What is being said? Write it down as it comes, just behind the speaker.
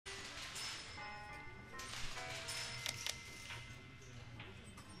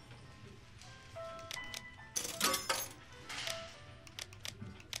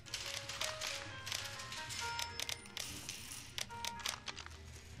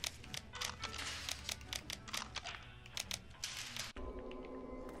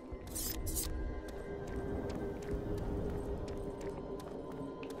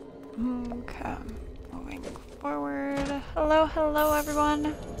Okay, moving forward. Hello, hello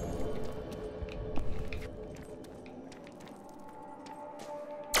everyone.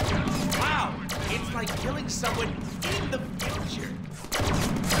 Wow, it's like killing someone in the future.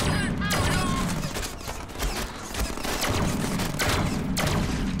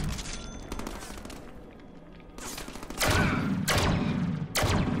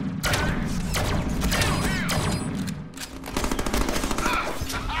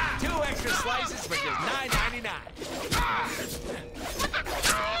 Slices for just $9.99.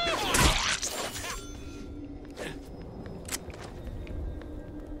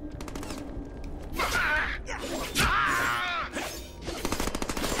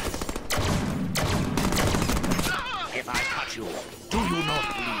 If I cut you, do you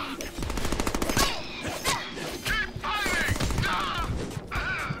not bleed?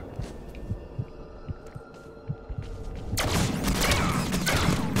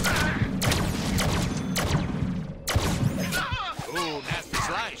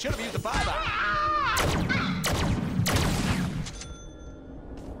 Should have used the 5-hour.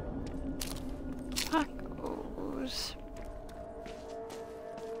 Tacos.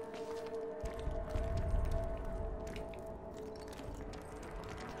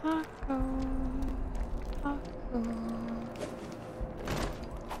 Taco. Taco.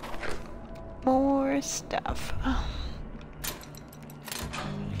 More stuff.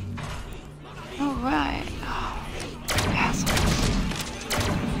 All right. Oh, assholes.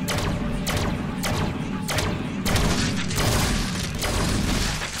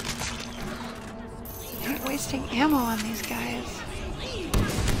 Wasting ammo on these guys.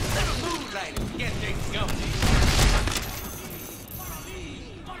 Move right and get things going.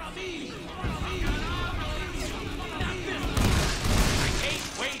 I ain't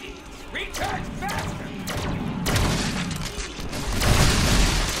waiting. Recharge faster.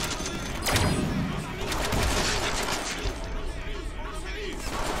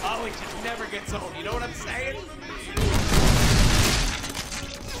 Oh, it just never gets old. You know what I'm saying?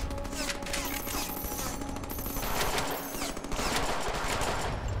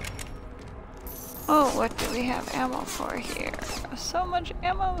 Oh, what do we have ammo for here? So much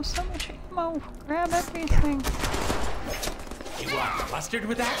ammo, so much ammo. Grab everything. You want mustard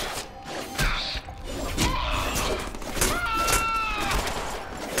with that?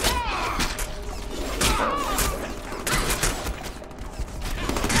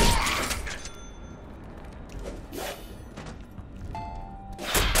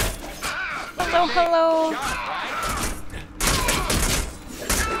 Hello, hello.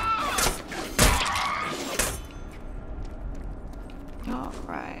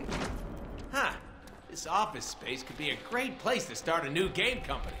 Alright. Huh. This office space could be a great place to start a new game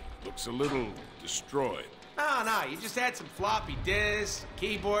company. Looks a little destroyed. No, you just add some floppy disks,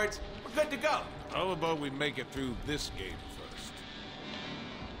 keyboards. We're good to go. How about we make it through this game first?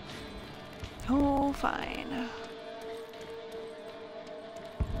 Oh, fine.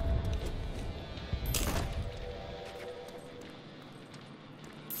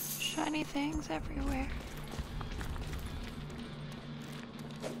 Shiny things everywhere.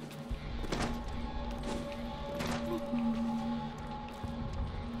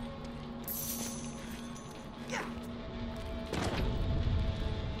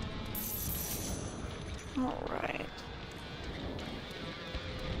 All right.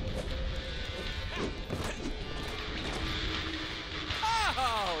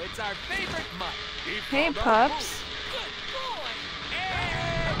 Oh, it's our favorite mutt. Hey, pups. Good boy.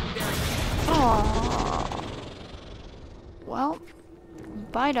 And there he is. Aww. Well,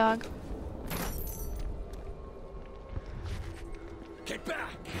 bye, dog. Get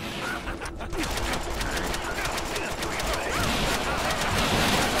back!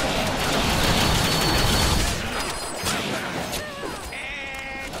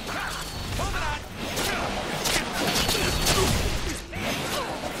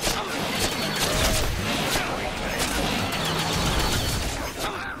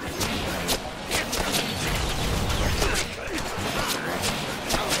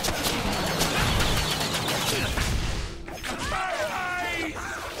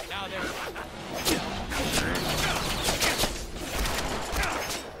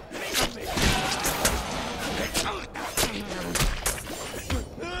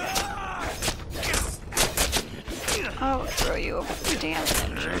 I'll throw you over the damn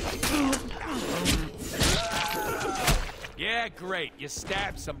engine if you can. Yeah, great. You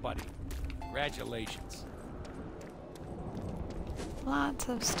stabbed somebody. Congratulations. Lots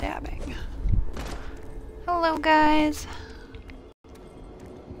of stabbing. Hello, guys.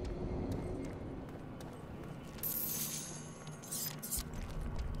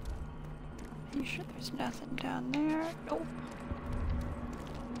 Nothing down there. Nope.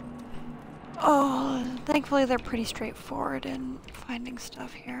 Oh, thankfully they're pretty straightforward in finding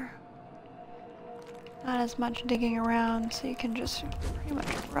stuff here. Not as much digging around, so you can just pretty much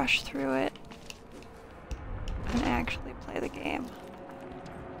rush through it and actually play the game.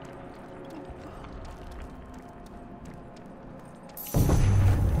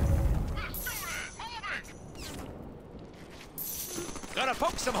 Gonna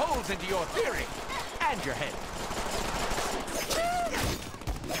poke some holes into your theory and your head.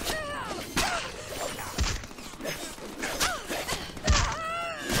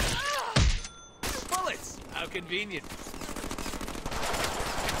 Bullets! How convenient.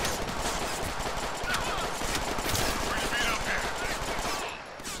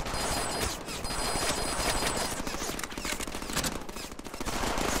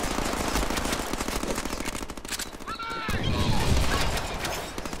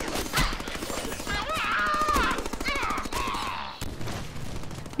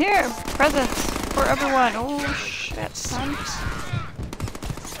 Here, presents for everyone. Oh shit, son.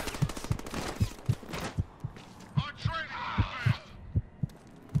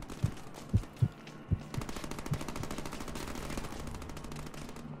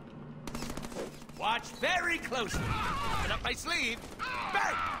 Watch very closely. Put up my sleeve.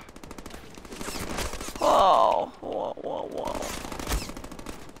 Bang! Whoa, whoa, whoa, whoa.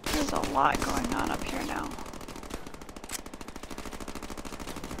 There's a lot going on up here now.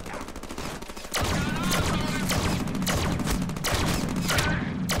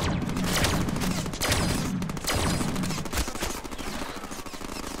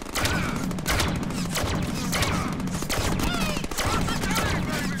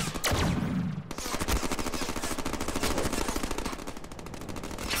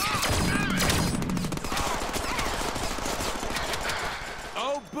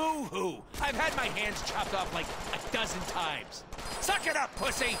 Boo-hoo! I've had my hands chopped off like a dozen times. Suck it up,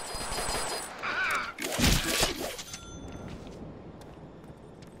 pussy!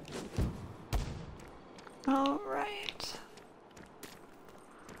 Alright.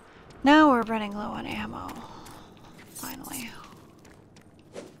 Now we're running low on ammo. Finally.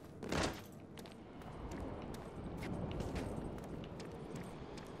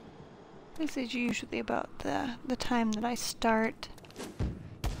 This is usually about the time that I start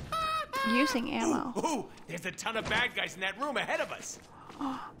using ammo. Ooh, there's a ton of bad guys in that room ahead of us.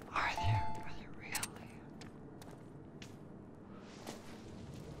 Oh, are there? Are there really?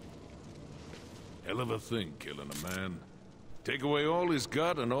 Hell of a thing, killing a man. Take away all he's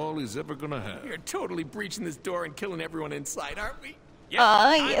got and all he's ever gonna have. We're totally breaching this door and killing everyone inside, aren't we? Yep,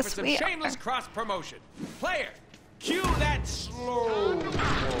 time yes, for some we shameless are. cross-promotion. Player, cue that slow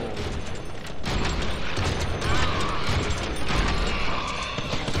mo.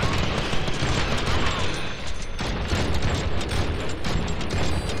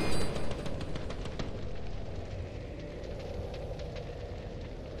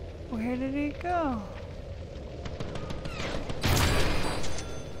 Where did he go?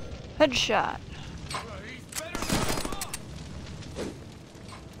 Headshot.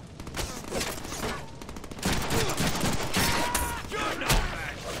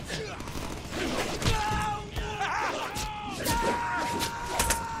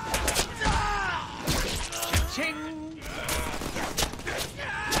 Ching!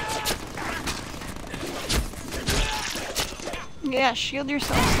 Yeah, shield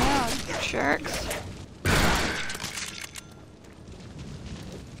yourselves now, jerks.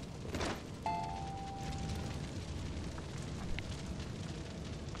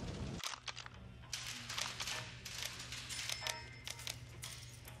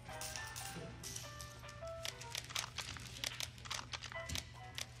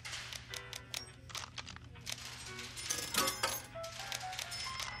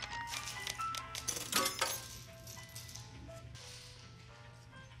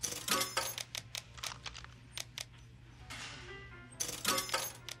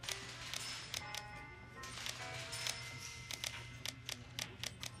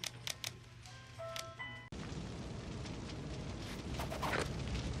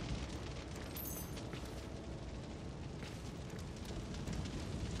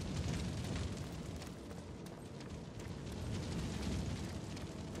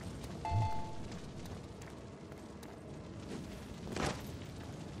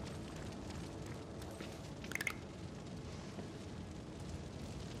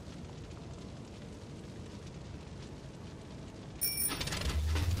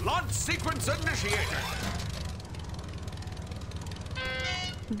 Launch sequence initiated.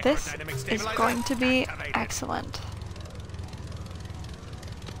 This is going to be excellent.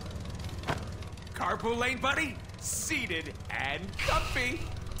 Carpool lane, buddy. Seated and comfy.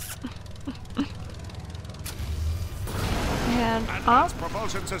 And Advanced up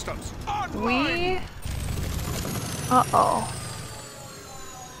propulsion systems we... online. Uh-oh.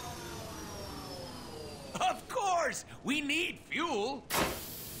 Of course, we need fuel.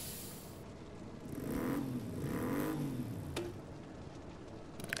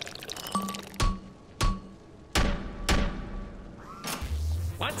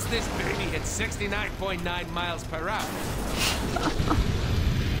 Once this baby hits 69.9 miles per hour.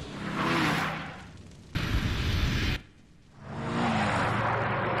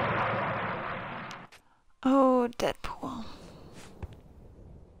 Oh, Deadpool.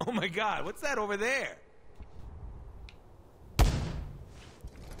 Oh my God, what's that over there?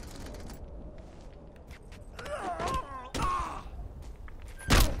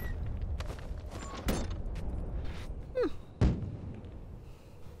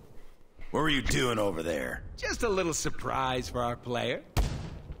 What were you doing over there? Just a little surprise for our player.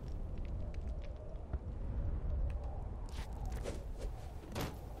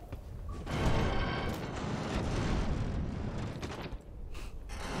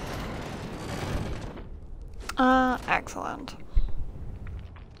 Excellent.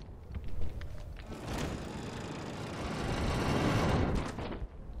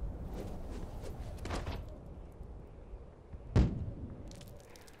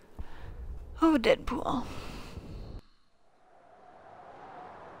 Oh, Deadpool.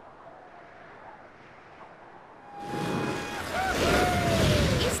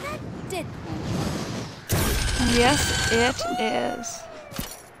 Is that Deadpool? Yes, it is.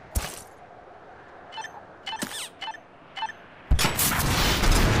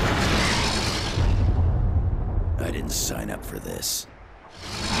 I didn't sign up for this.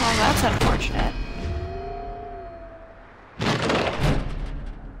 Oh, that's unfortunate.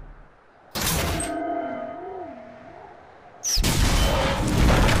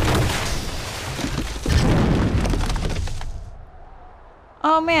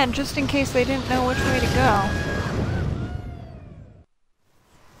 Oh man, just in case they didn't know which way to go.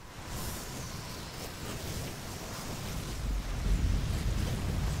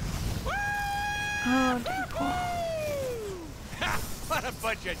 Oh, Deadpool. Ha! What a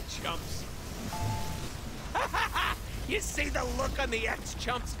bunch of chumps. You see the look on the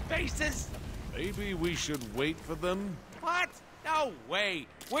ex-chumps' faces? Maybe we should wait for them? What? No way.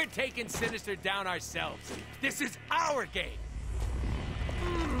 We're taking Sinister down ourselves. This is our game.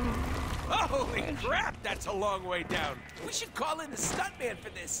 Holy crap, that's a long way down. We should call in the stuntman for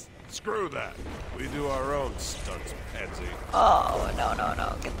this. Screw that. We do our own stunts, pansy. Oh, no, no,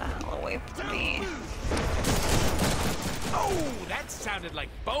 no. Get the hell away from me. Oh, that sounded like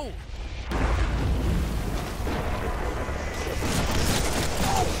bone.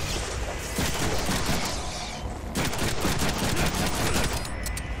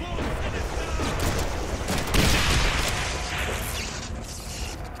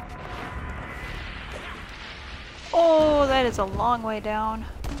 Oh, that is a long way down.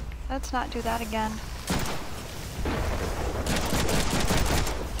 Let's not do that again.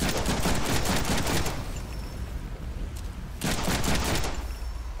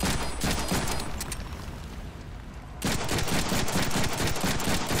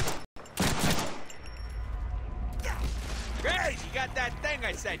 Great, you got that thing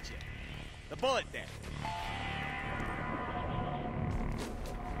I sent you. The bullet there.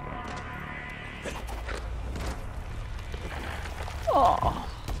 Oh.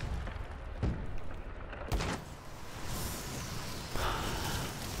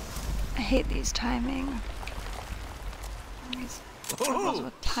 I hate these timing. These puzzles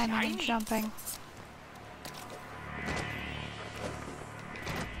with timing and shiny. jumping.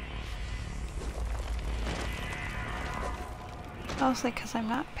 Mostly because I'm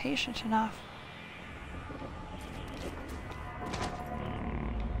not patient enough.